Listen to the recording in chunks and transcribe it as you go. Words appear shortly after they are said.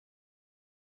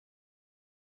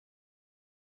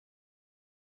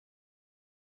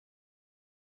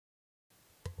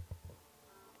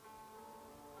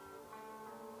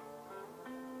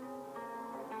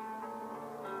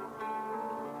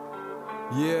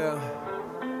Yeah.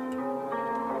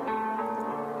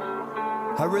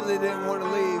 I really didn't want to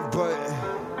leave, but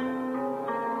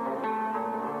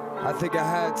I think I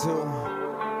had to.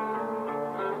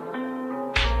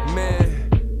 Man,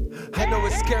 I know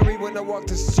it's scary when I walk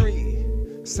the street.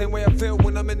 Same way I feel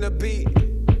when I'm in the beat.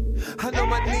 I know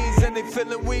my knees and they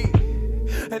feeling weak.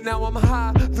 And now I'm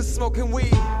high for smoking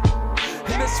weed.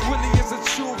 And this really is a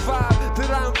true vibe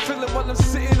that I'm feeling while I'm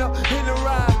sitting up in the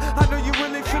ride. I know you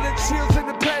really feeling chills in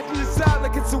the passenger side,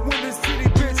 like it's a winter city,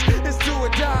 bitch. It's do or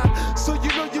die. So you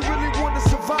know you really wanna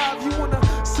survive. You wanna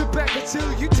sit back and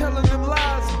chill. You telling them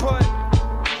lies, but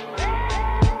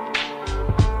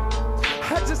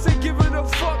I just ain't giving a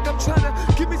fuck. I'm trying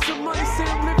to give me some money, say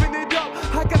I'm living it up.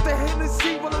 I got the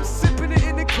Hennessy while I'm sipping it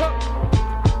in the cup.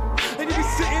 And you be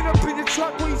sitting up in your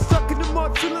truck when you stuck in the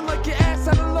mud, feeling like your ass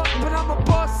out of luck, but I'm a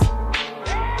boss.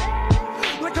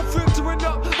 Like I'm filtering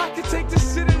up, I can't take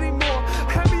this shit anymore.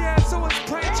 Heavy ass, always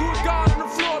praying to a God on the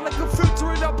floor. Like I'm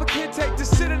filtering up, I can't take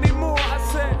this shit anymore. I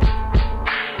said,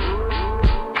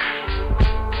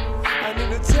 I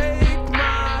need to take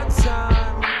my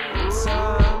time,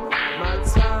 my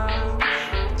time.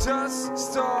 Just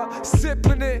start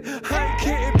sipping it, I ain't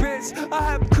kidding, bitch. I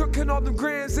have cooking all them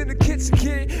grams in the kitchen,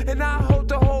 kid. And I hope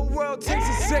the whole world takes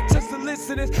a sec just to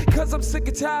listen to this. Cause I'm sick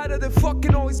and tired of the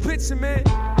fucking always bitching, man.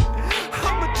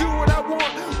 I'ma do what I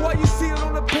want while you see it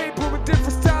on the paper with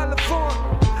different style of font.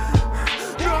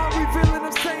 No, I'm revealing,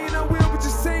 I'm saying I will, but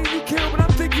you're saying you can, but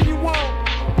I'm thinking you won't.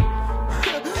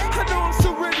 I know I'm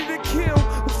so ready to kill,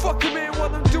 but fuck it, man,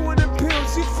 while I'm doing them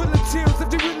pills. You full of chills.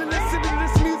 If you really listen to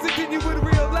this music, then you would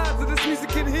realize that this music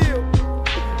can heal.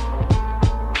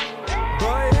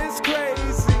 But it's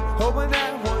crazy, hoping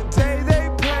that one day they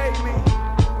pay me.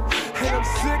 And I'm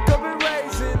sick of it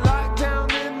raising, locked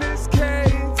down in this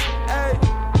cage. Ay,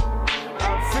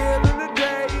 I'm feeling the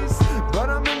days, but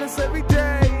I'm in this every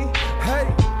day. Hey,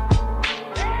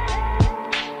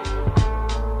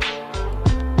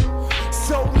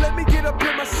 so let me get up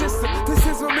in my system. This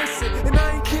is what I'm missing, and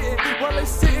I ain't kidding. While they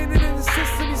sitting in the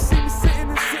system, you see me sitting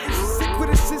and sitting. She sick with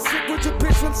this shit, sick with your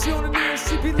bitch when she on the knee and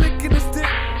she be licking this dick.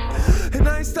 And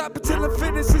I ain't stopping till I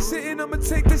finish this shit. And I'ma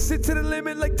take this shit to the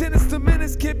limit like Dennis the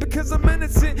Menace, kid, because I'm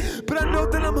innocent. But I know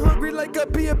that I'm hungry like I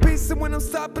be a beast. And when I'm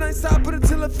stopping, I ain't stopping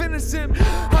until I finish him.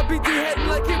 I be beheading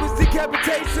like it was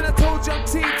decapitation. I told you I'm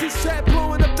TNT strap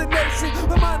blowing up the nation.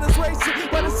 My mind is racing,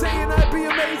 but I'm saying I'd be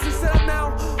amazing. Said I'm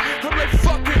now, I'm like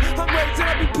fuck it, I'm raging.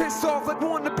 I be pissed off like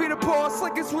wanting to be the boss,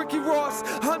 like it's Ricky Ross.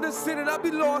 I understand it, I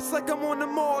be lost like I'm on the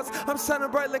Mars. I'm shining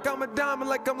bright like I'm a diamond,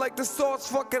 like I'm like the sauce.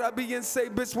 Fuck it, I be insane,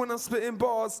 bitch, when I'm spitting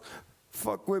bars.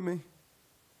 Fuck with me.